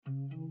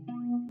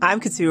I'm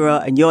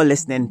Katura and you're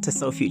listening to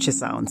So Future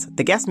Sounds,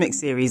 the guest mix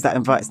series that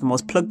invites the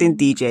most plugged-in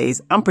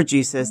DJs and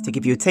producers to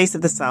give you a taste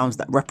of the sounds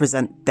that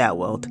represent their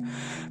world.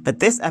 For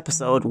this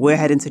episode, we're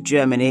heading to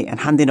Germany and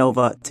handing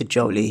over to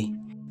Jolie.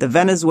 The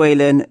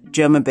Venezuelan,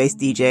 German-based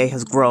DJ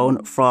has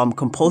grown from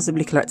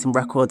compulsively collecting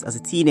records as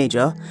a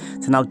teenager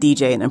to now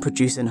DJing and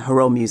producing her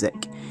own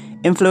music.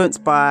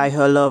 Influenced by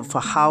her love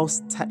for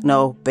house,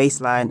 techno,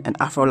 bassline, and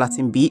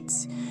Afro-Latin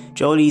beats,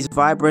 Jolie's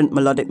vibrant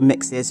melodic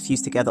mixes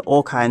fuse together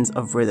all kinds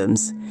of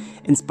rhythms.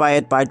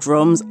 Inspired by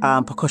drums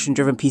and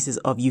percussion-driven pieces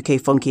of UK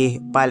funky,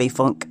 baile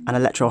funk, and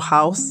electro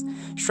house,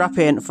 strap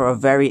in for a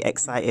very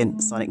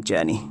exciting sonic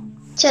journey.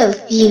 So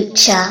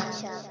Future.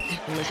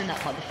 Listen up,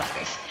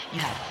 motherfuckers. You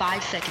have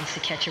 5 seconds to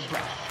catch your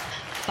breath.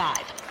 5,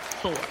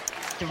 4,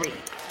 3,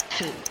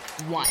 2,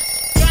 1.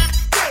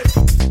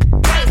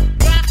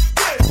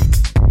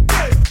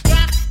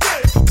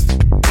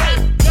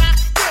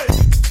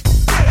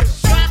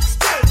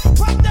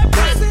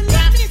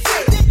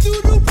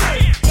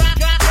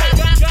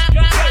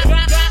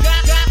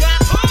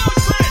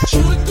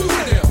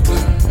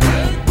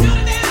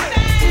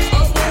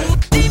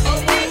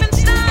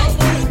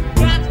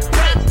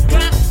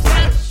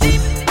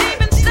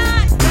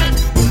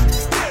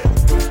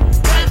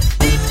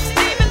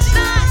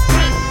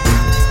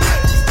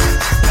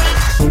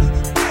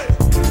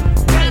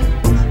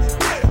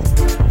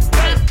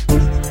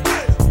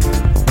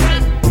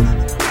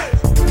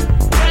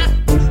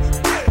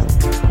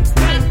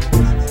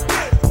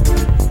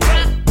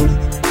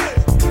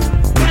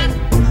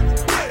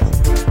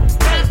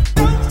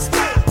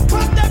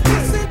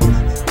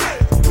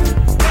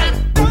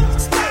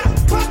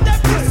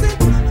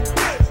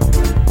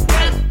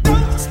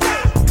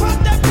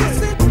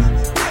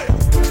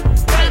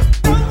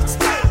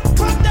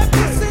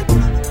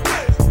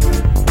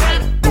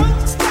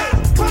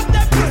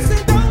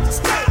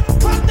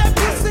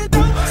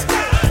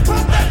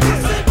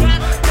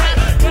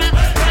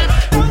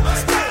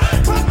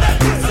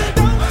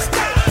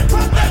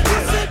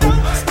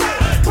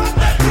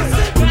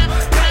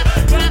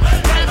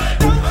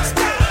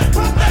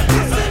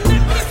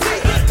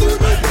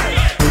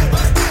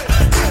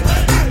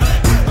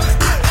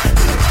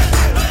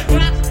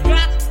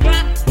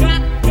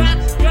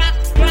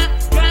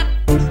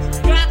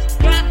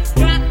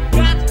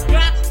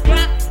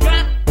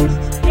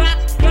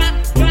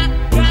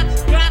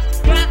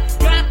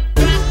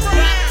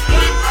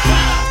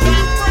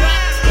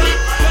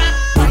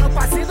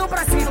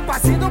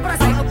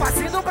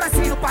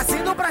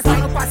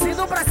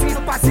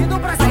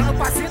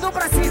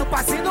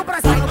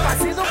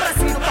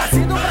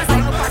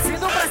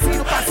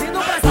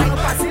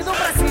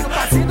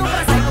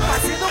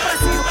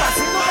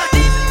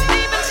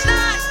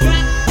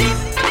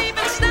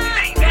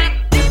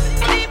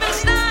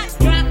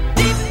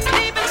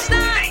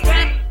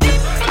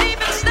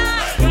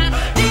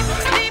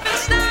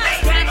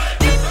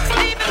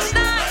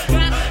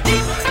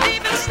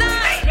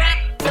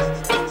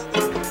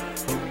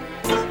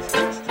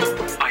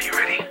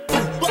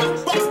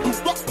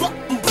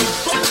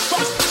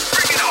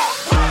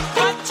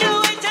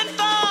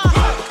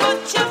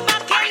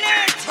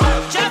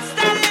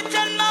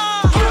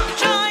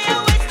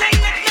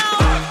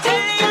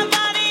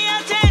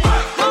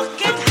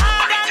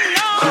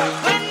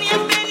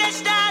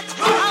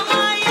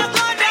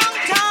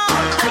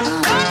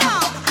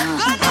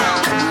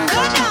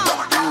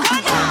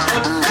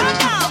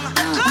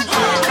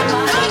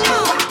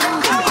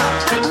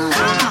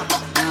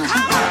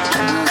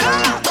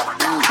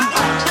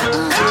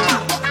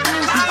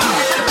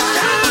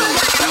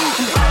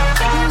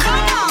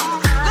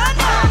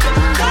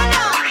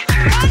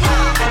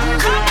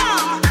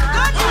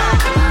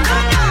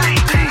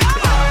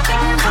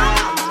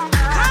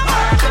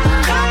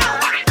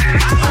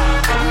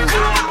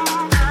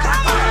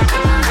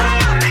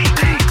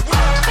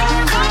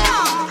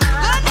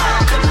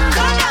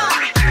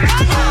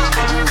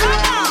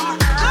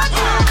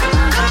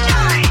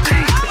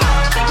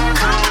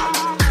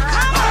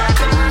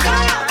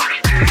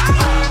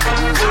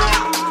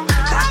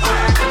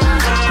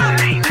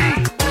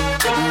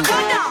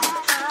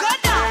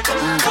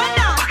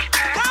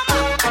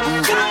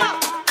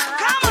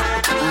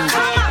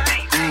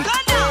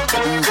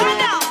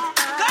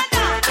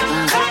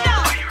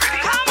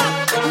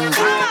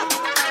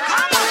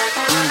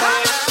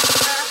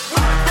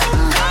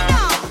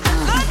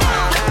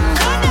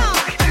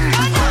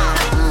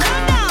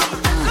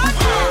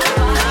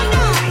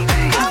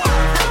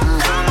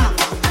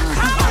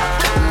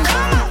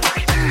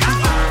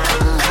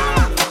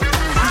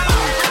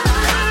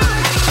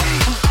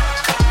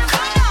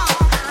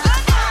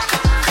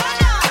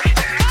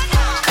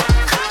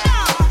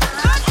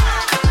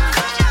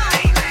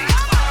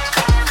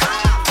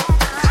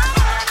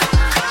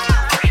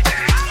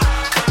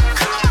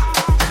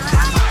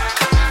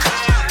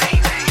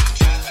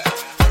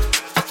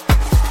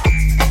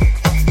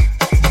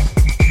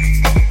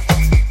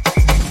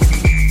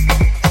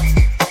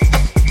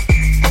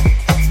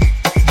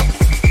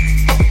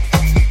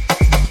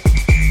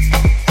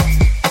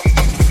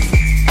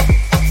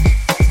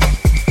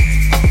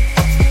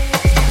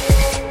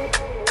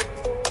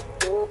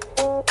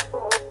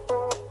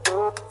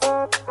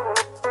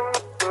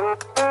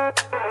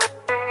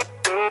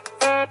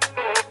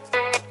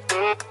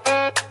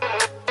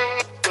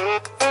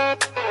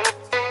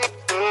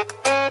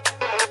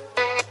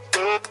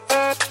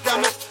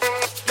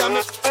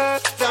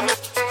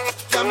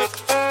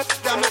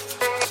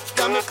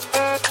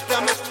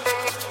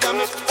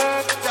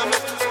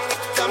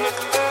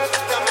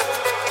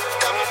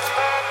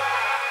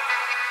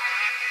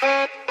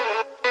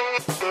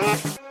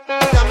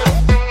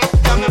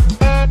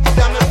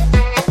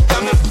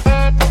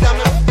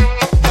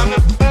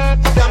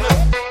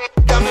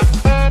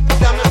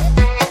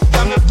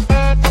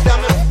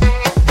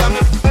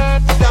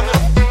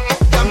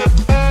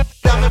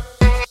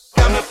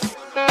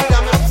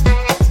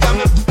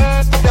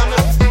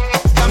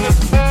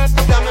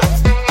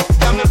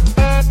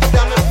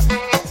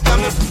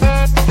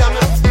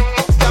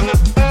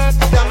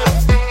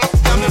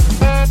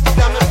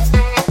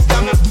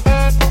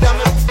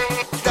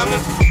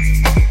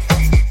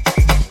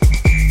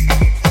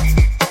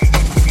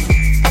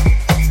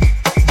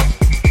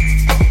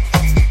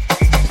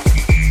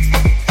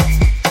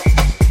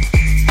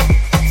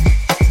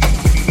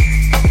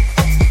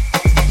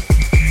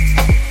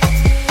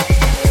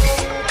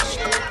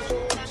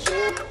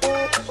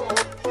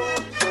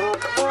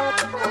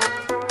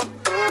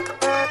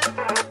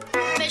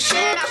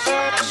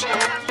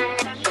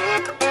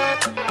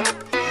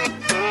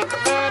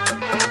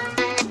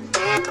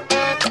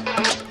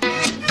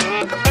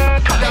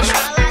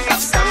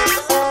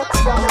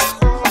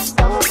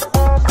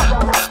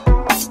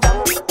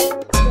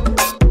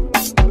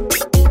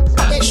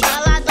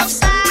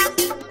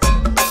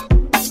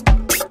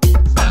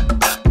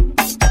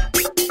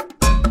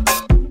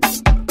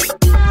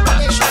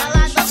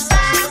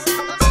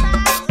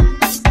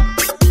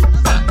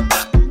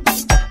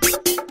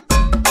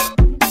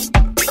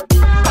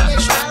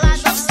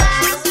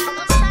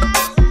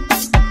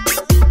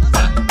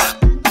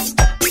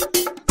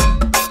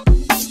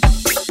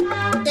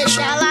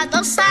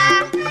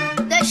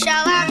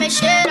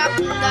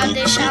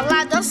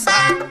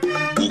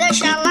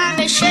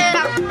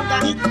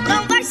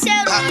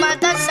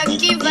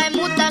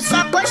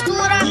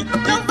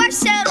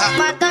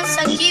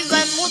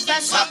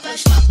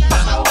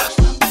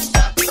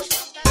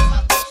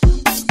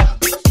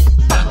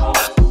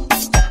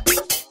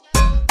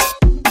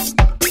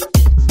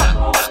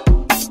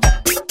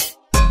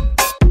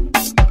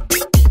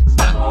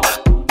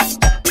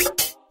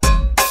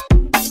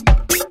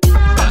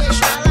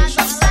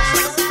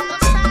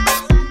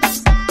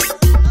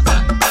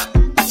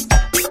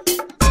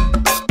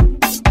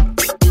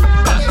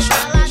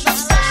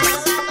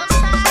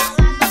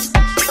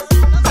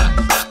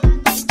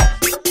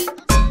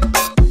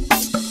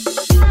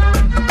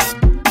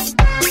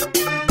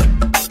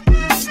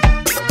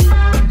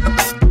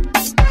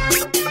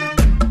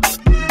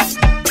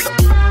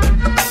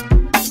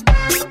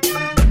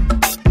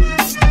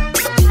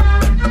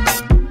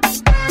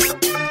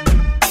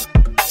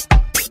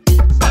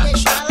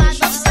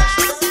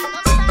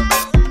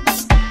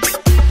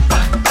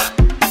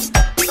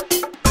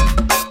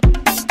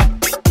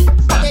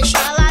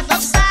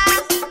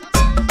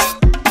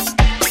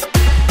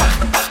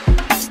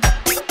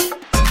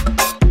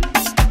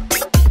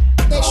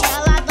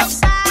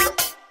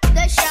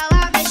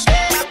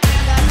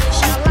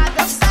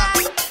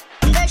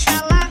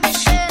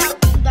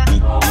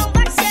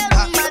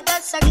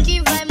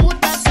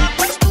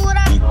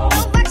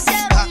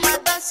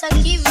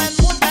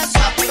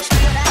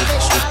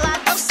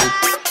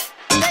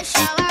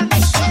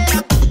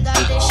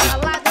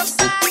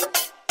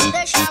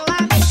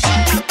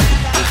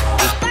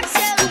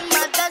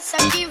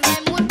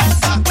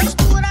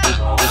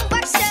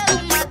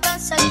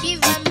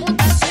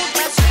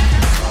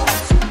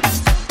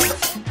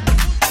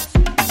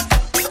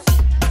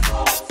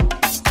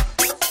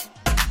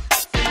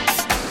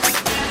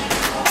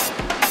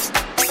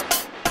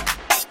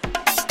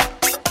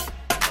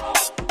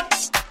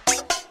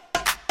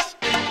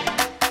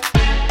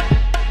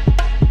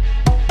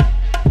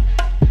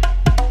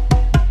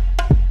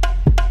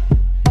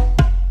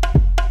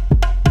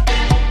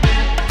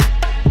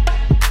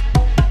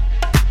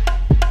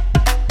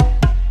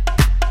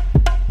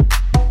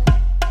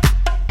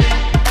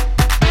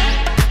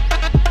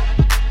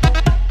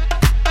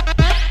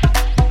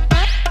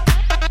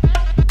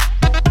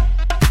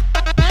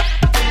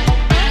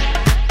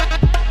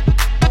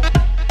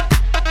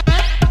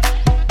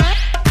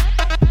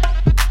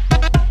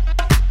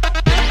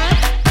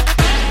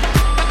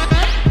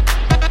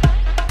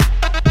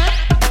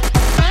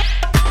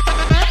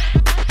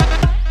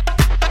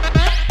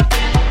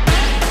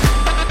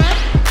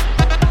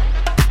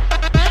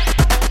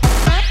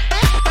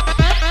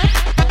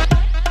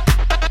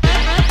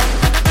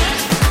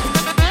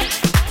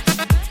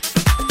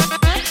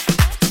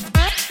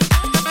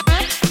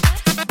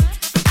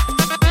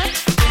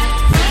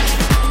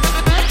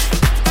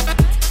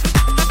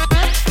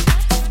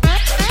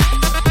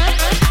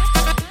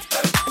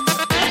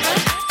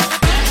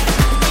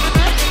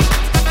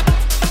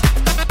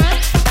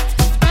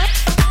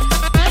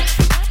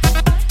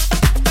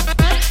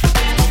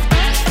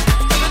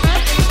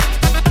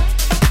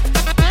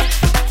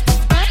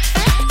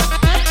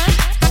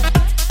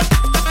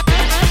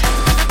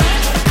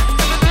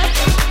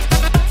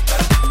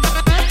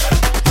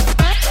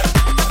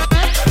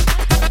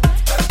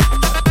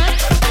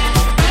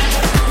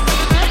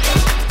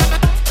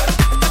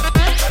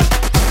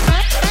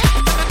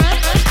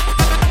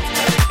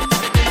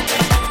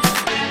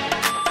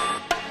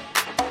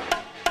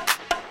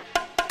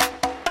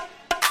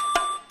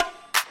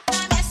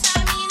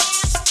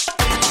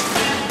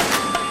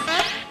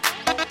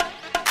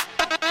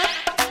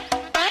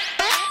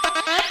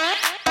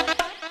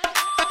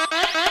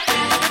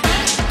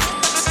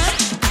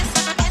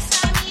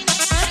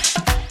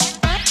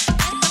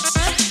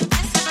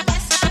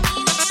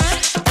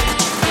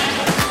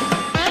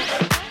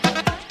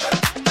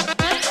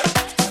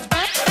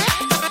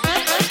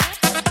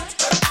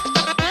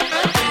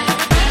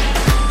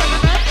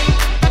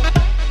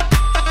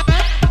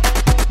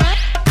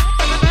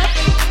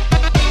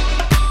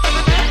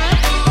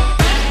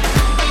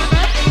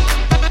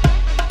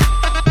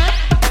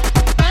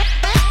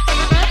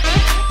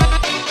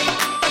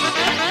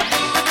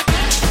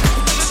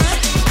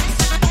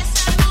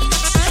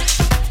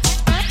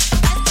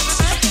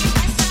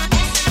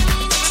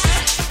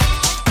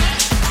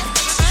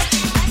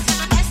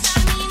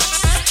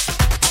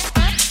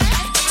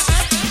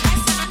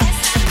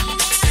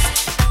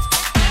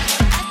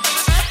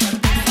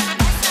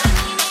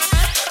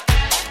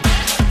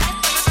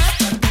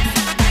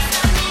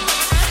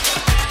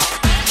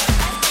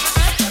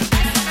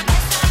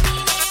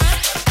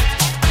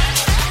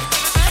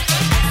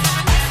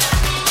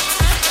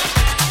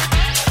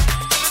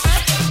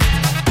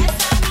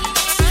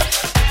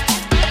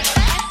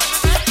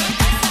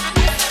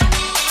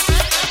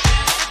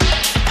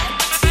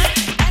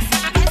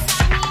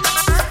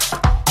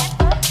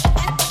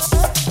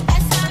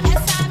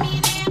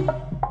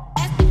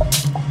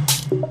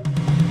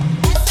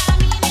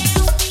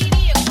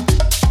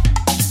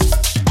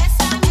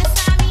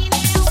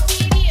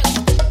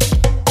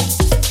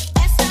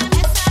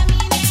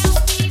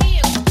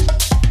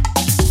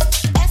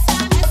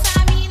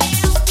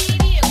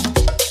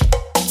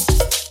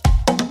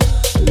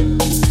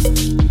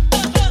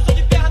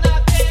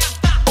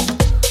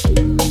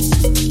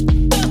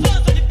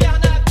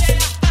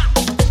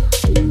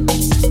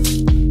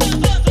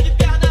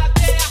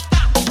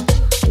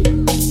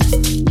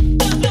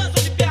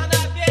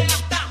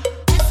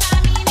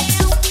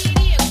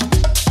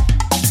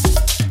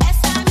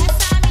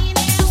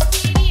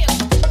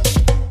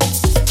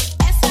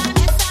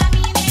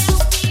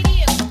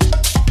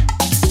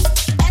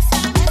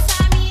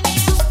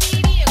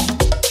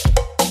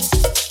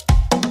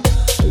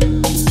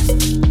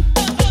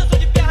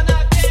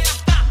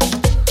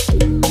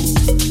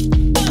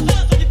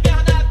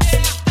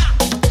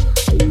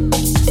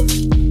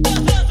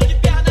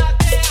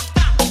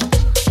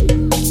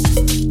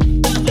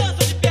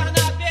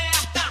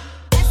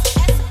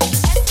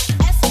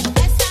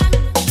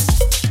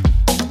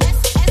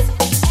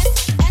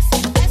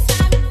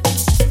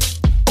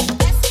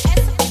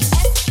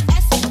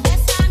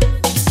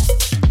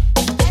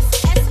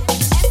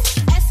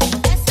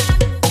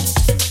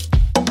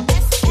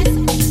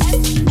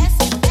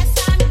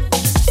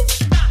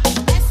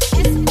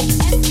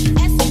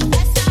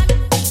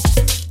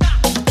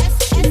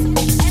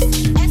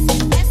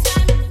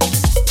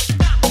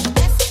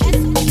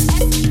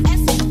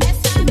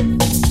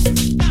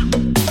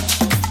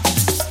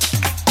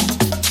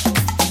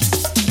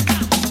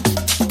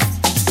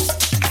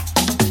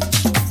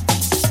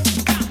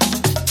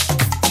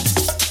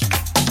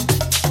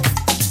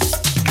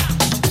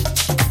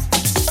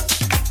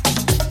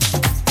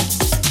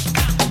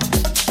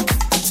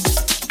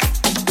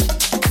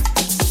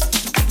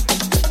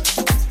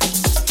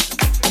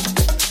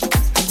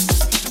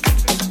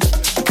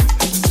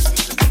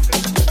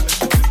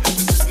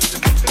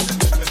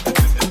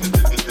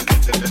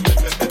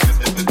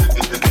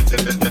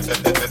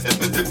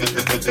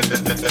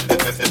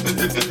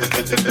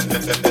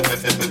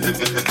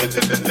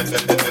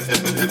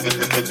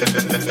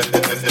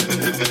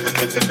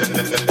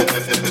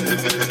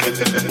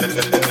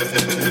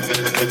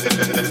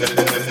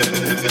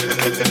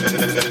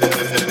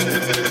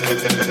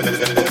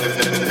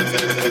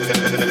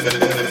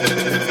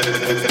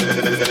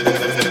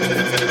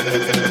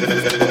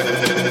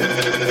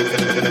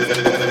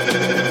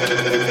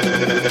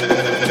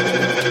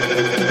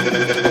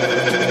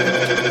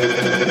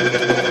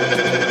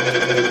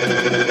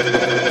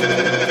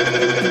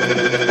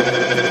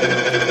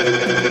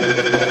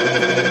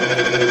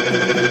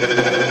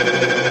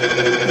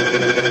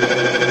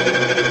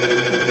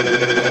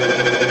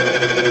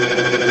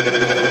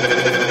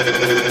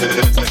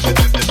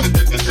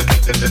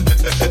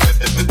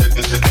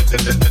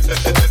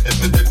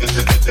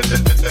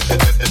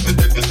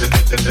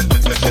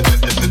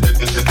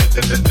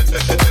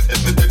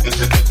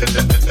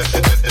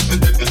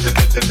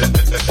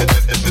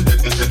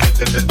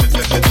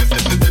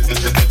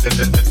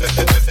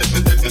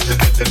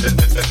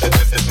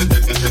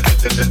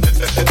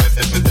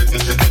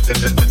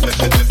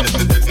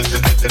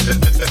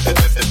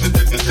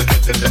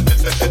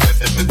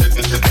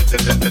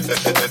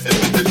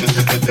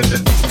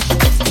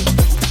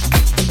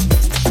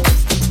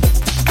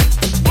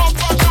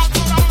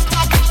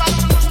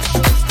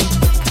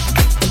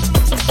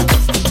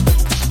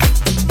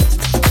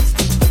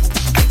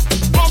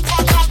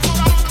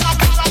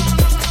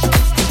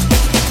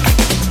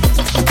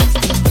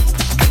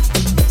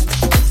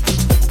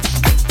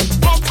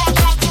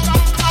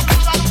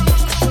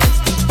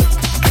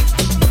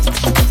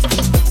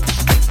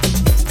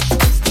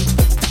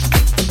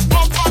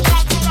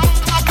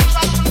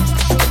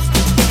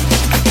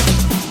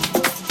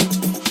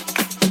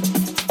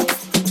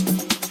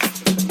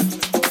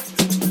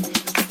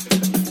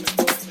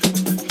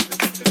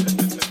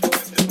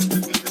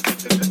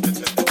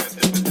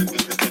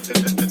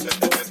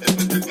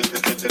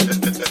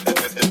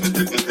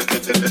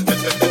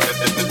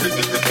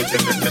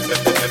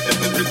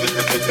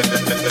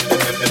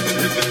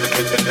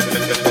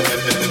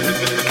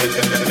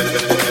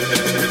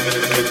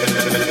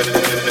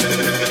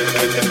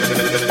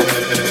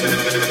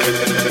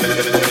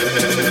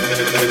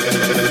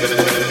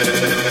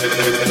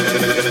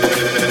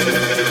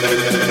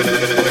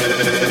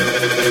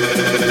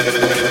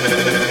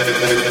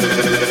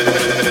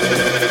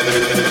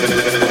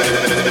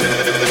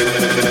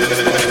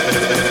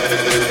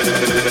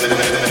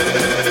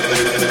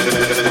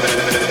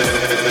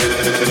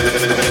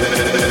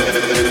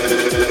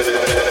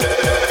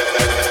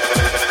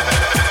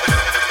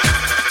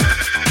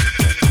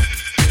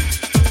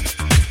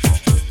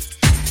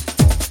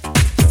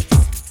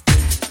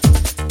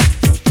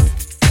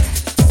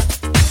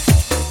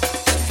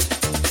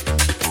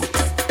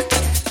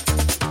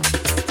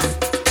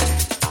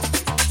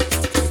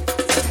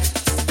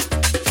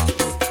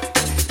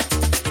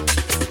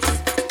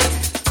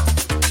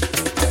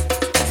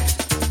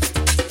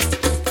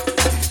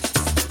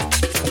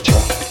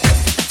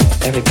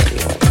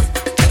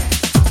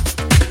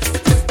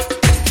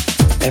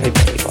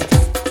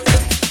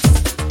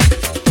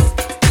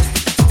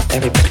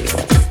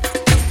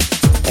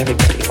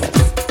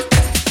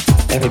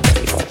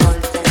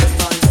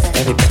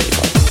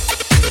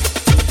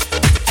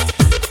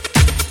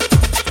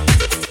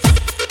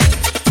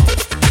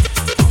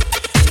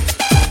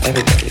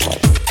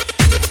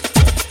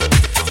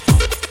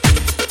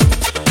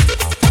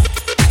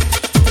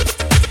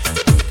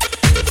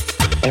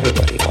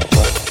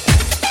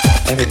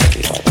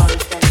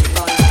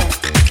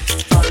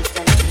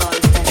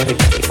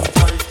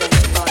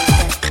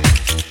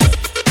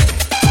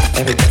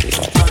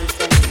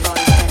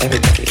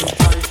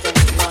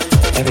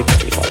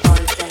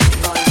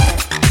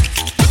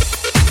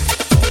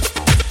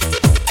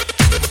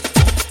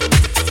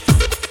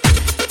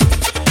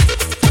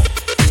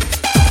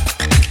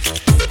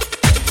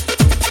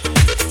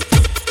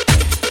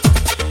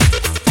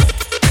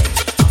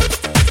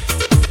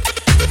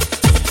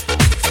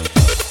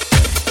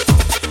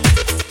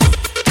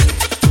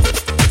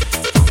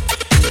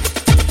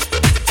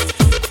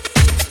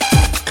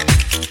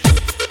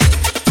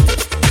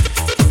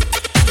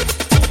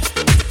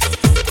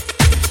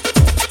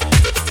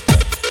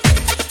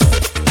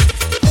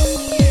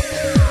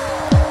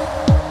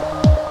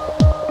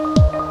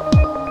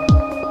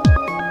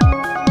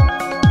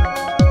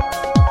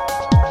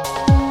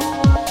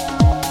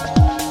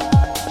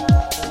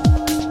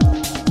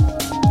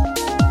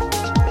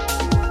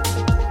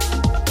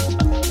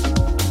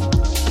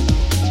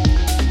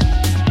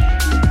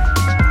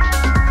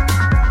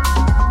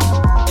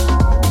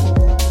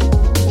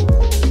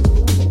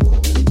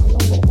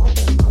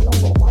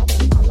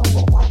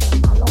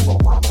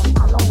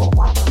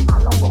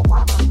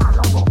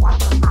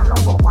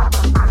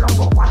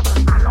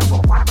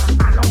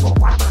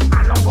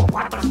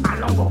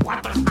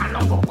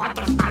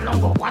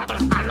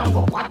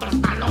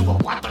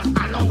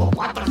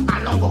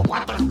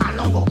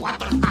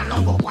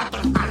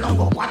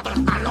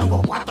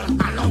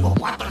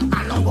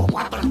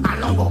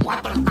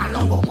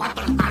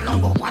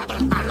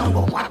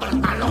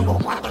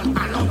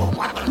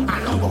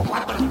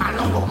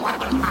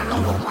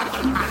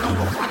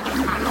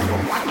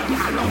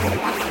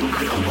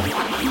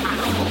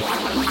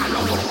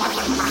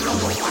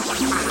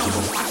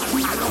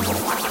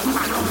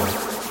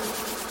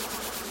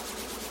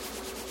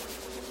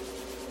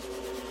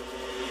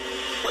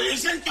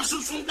 Presenta su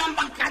sundan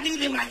bancani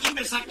de una y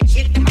me saque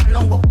 7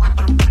 malongo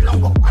 4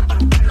 malongo 4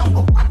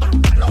 malongo 4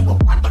 malongo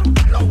 4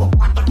 malongo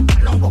 4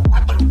 malongo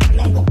 4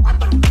 malongo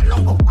 4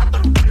 malongo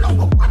 4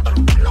 malongo 4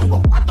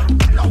 malongo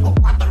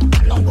 4 malongo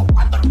 4 malongo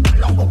 4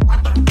 malongo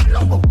 4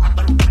 malongo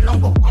 4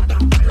 malongo 4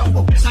 malongo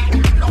me saque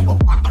malongo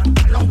 4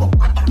 malongo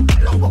 4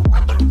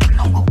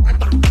 malongo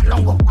 4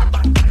 malongo 4 malongo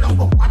 4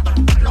 malongo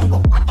 4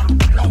 malongo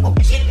 4 malongo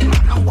 7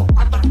 malongo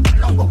 4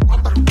 malongo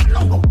 4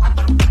 malongo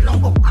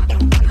 4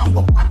 malongo 4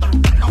 malongo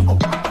 4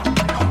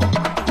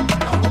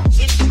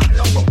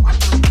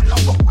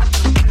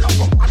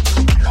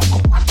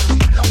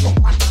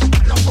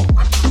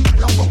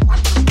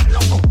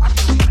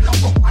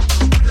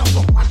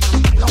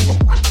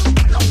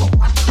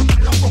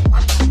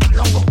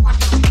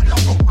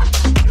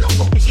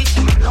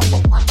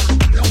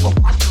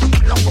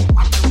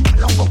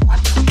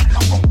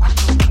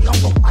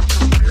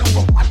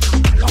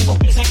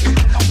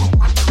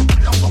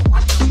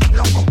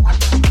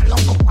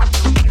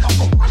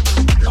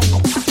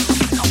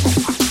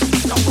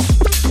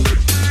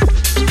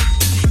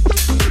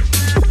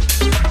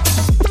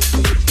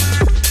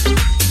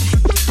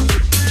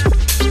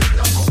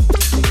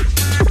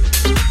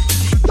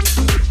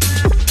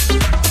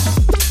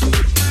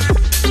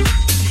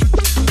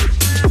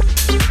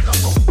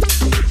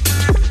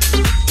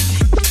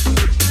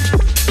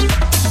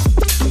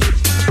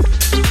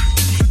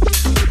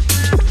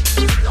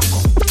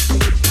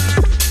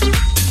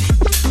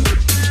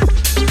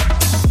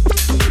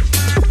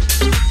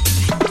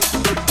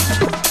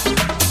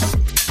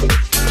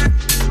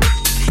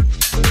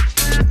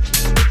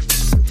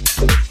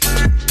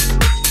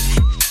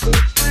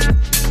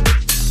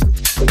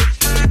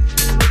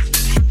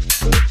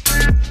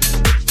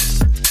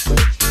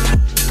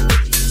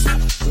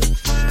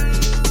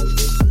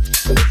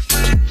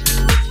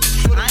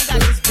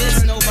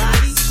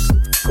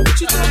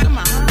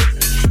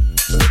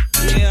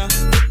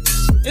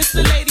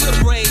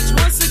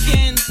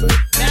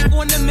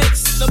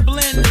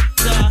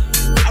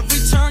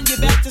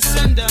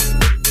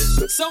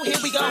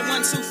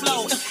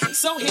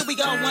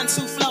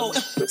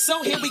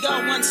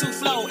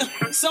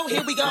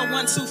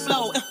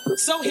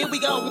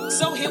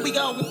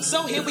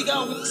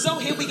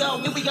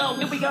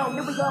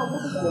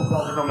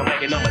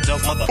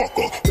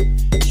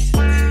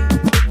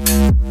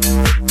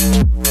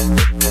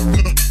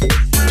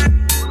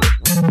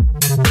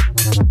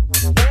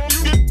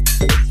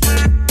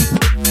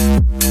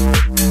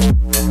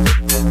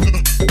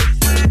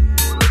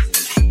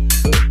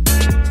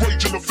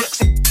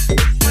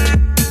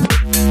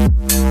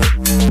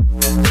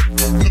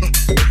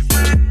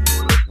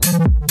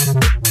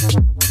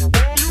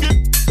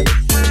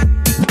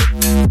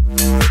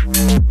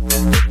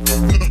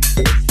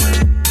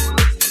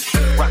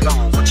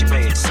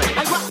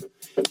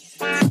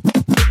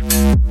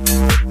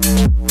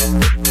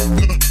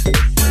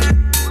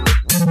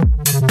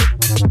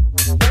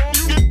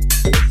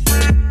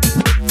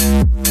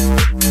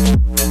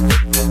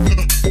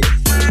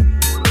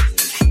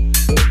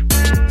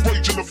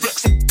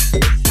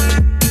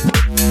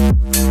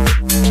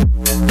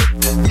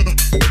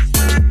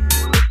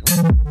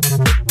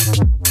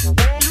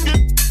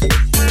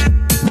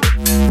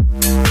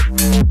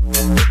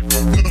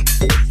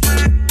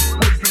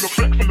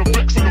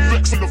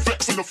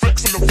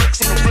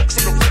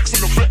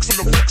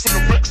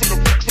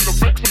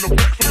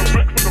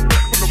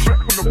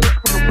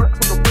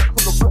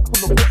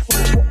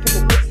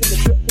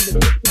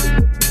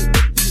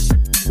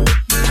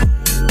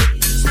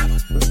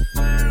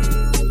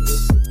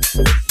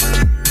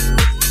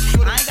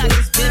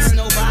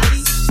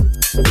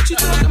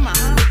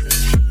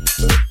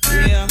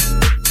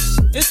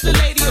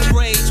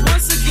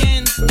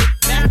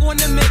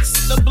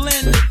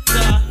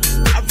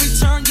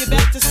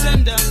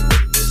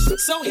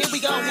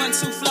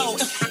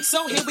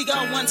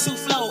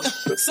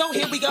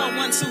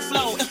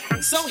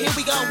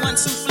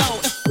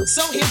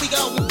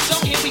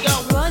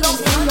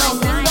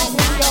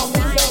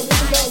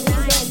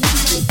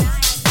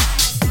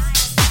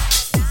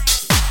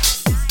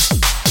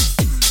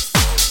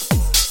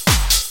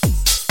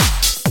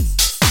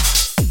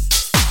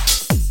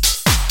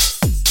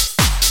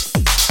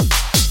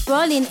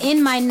 Rolling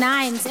in my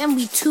nines and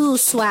we too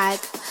swag.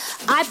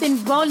 I've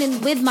been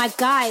rolling with my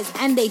guys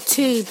and they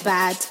too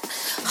bad.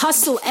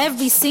 Hustle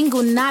every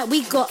single night,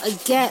 we gotta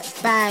get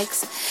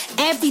bags.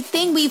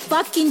 Everything we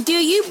fucking do,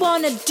 you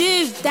wanna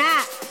do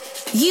that.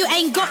 You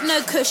ain't got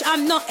no kush,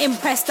 I'm not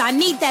impressed. I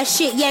need that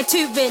shit, yeah, to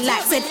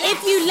relax. And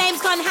if you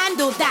lames can't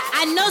handle that,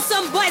 I know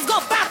some boys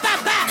got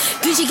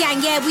Gucci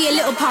gang, yeah, we a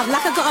little pub.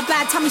 Like I got a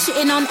bad tummy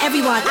shitting on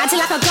everyone. Acting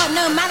like I got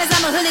no manners,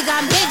 I'm a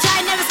hooligan. Bitch,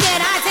 I ain't never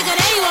scared, I take it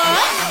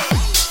anyone.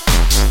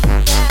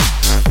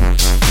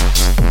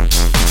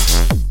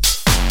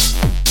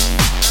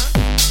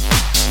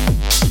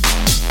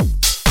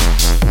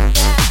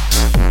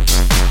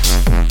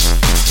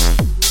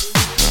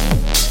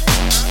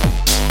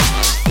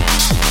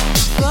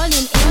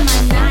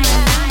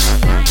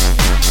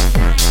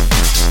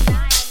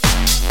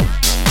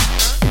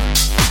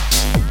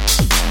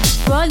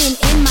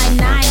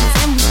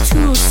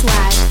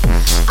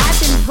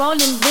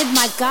 rolling with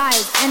my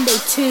guys and they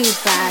too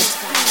bad.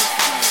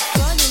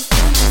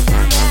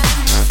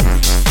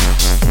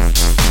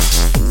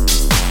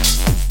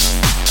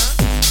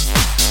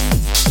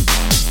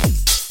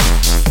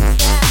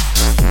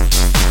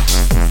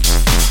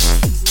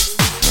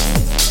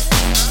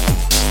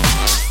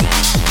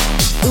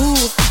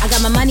 I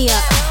got my money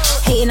up.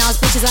 Hating ass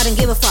bitches, I don't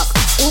give a fuck.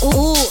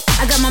 Ooh,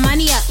 I got my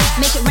money up.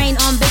 Make it rain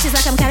on bitches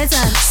like I'm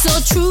Caliton. So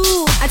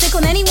true, I take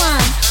on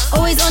anyone.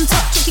 Always on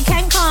top, chick you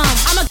can't come.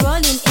 I'm a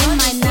rolling in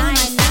my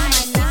nine.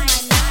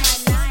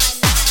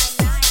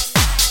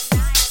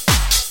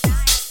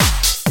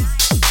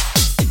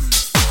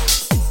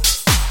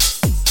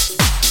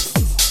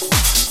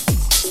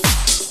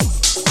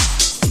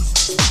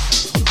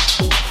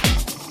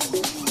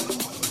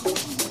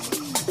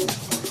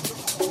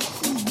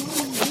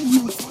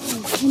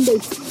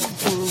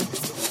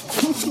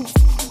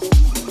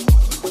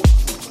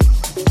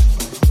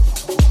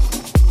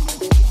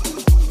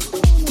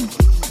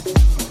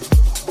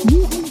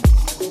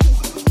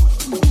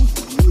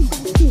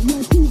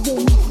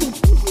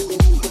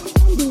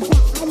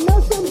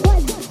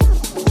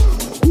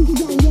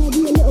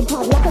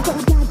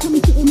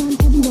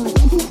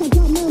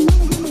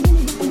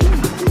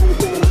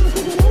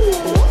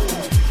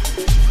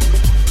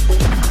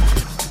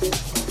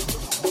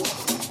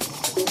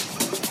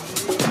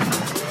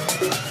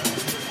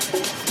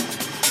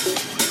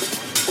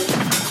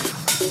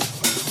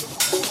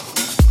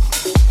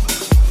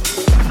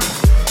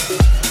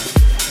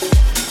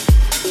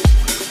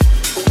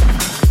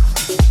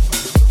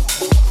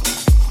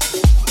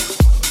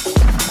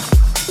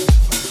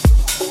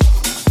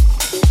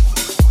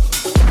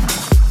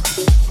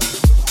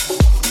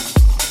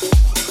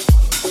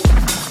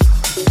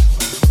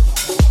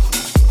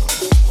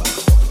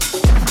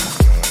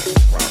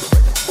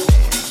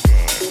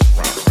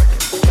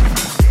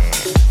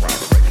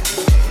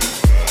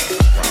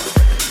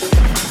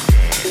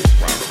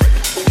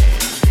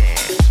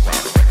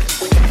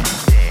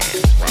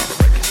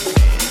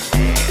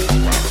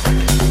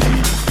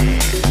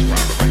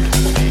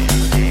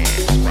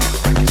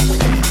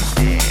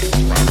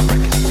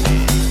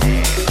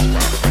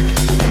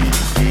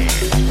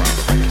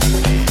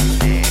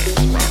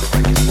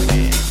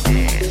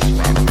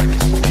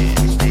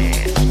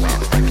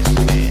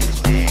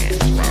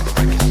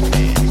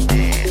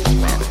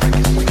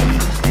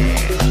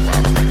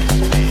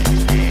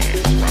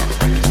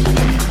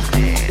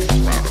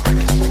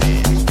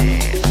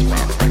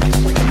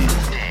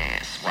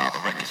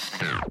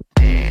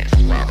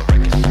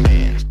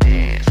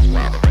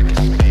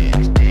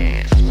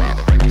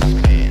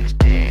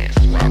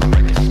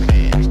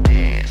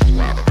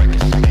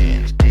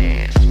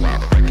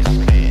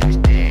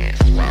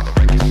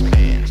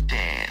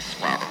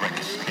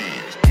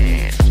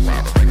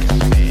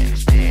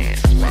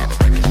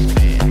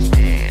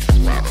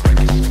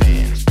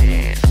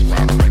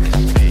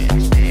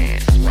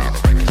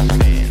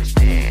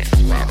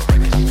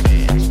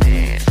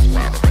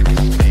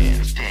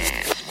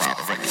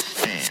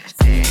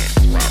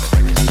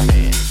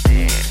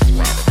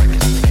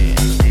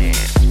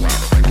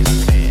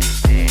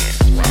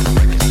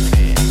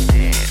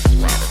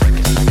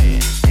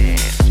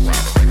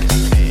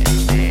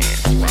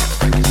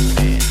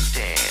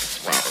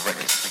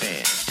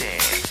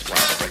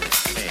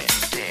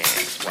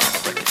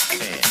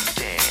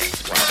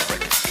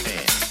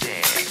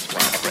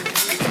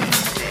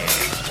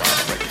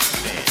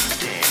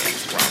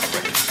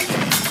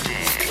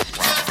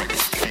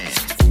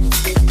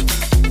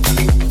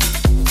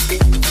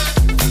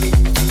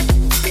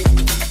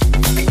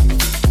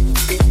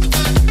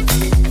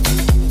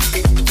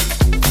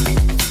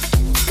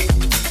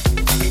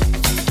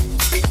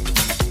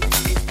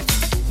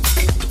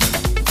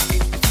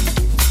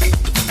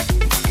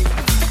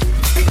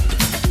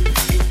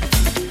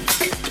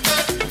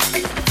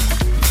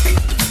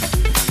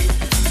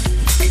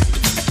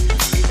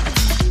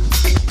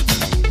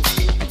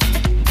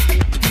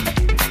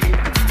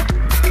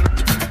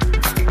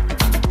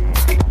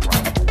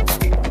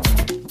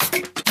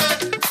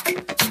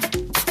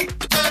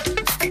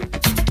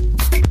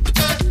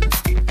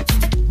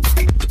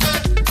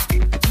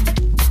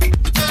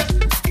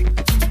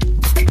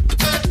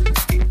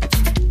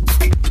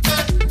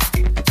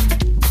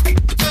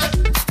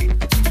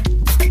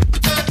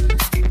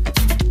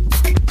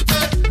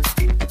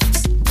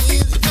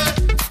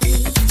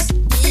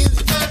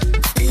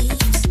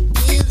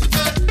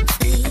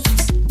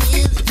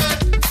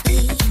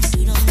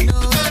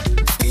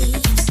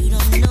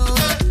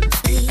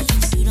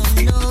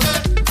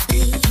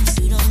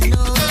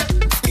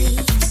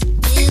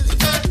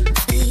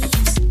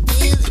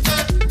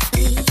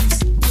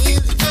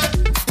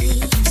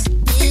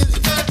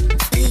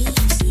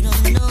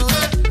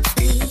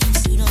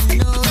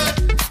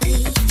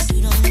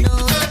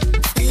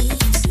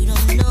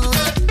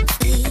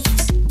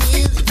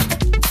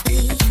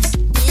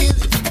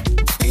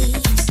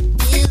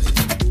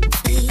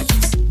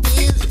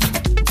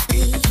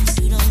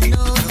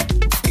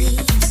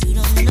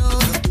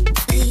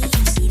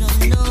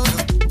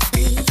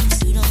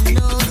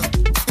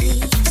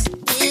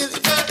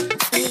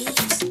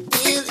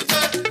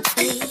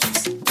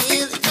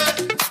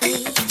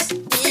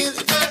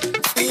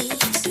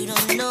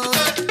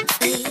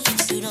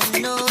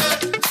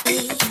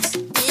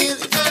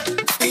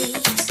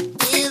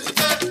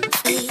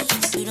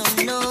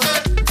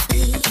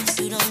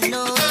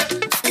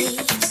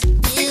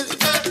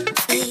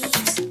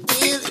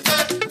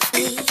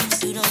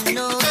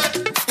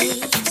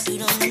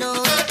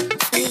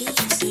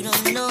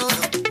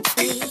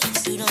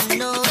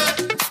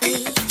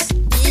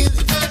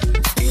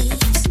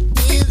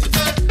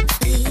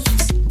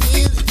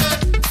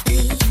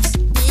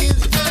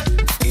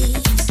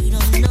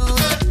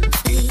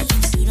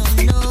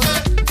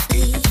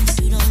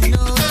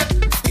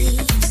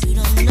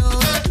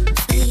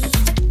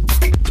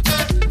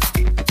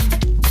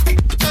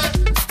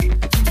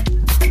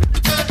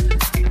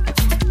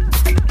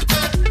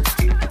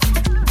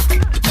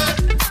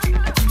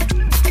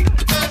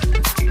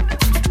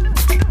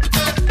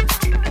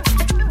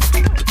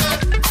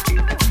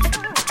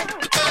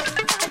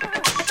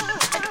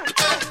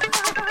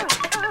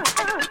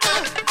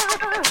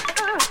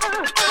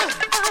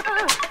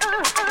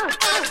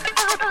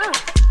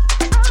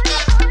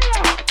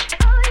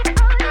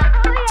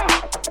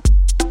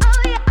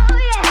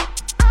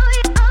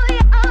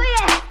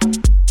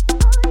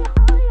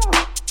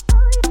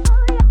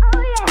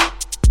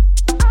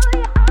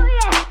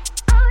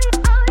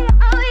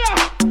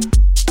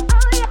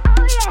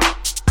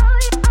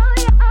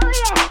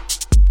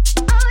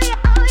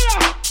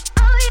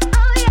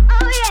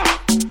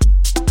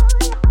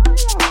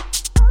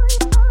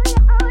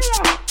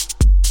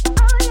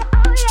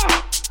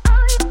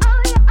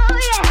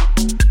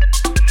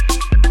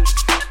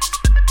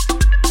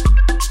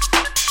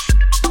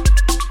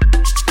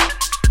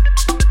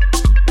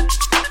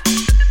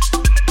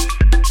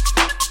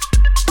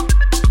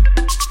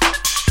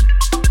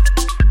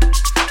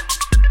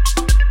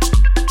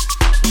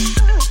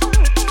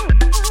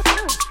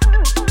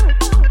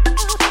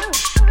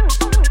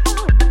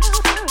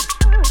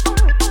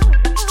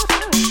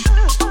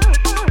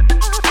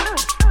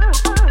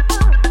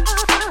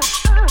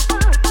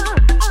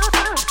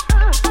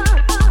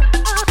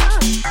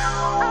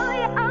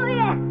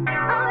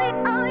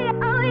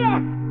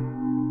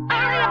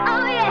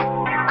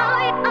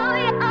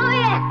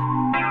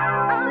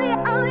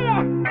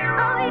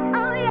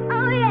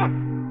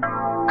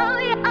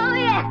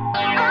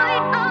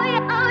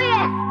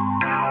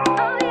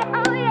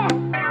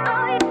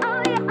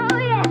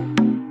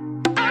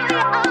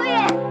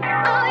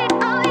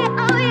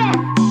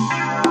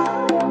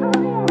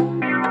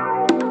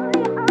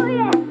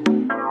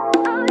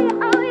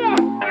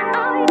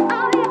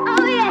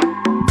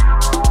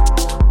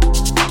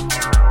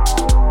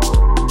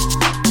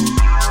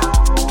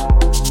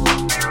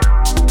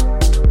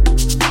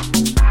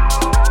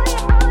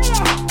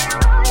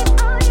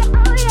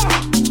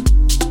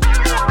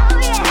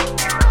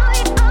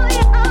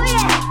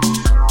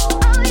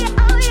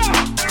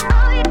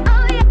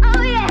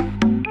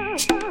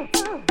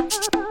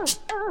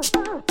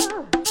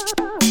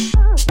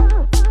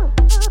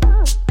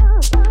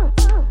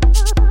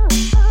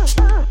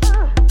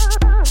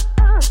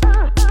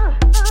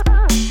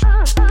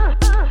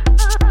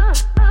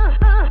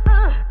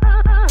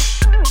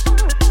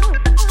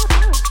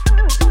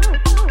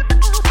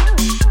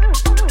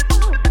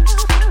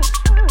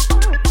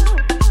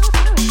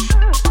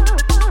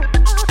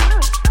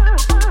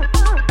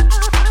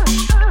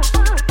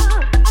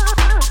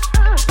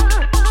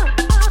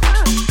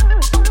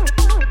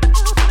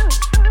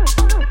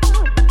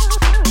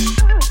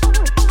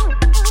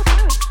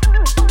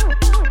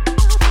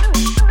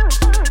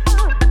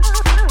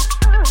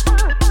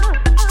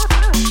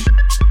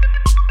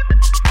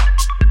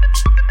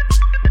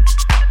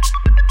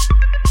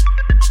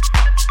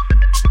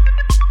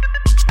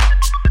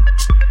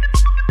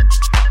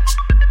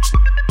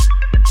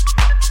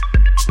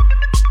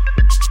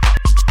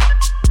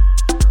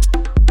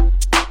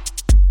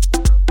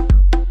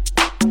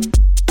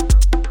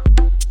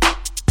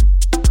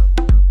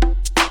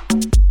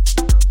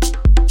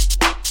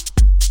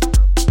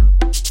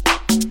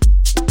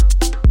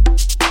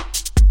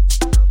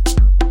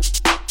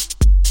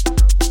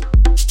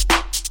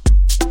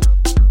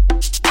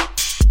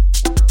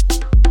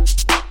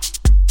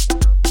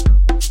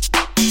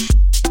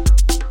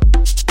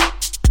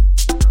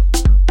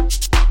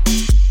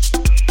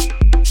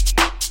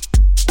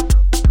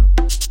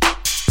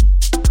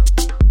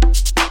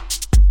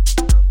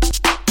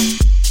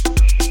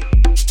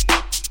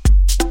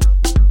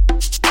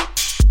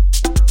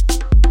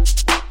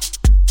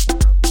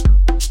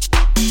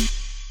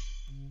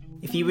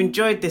 you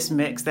enjoyed this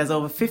mix, there's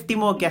over 50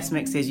 more guest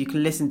mixes you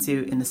can listen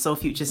to in the So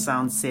Future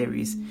Sounds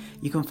series.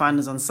 You can find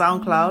us on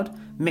SoundCloud,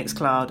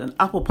 Mixcloud and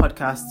Apple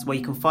Podcasts, where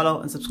you can follow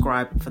and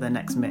subscribe for the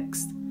next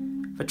mix.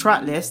 For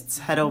track lists,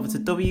 head over to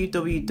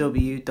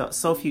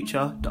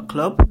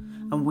www.sofuture.club,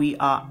 and we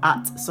are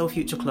at So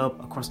Future Club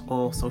across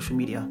all social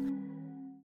media.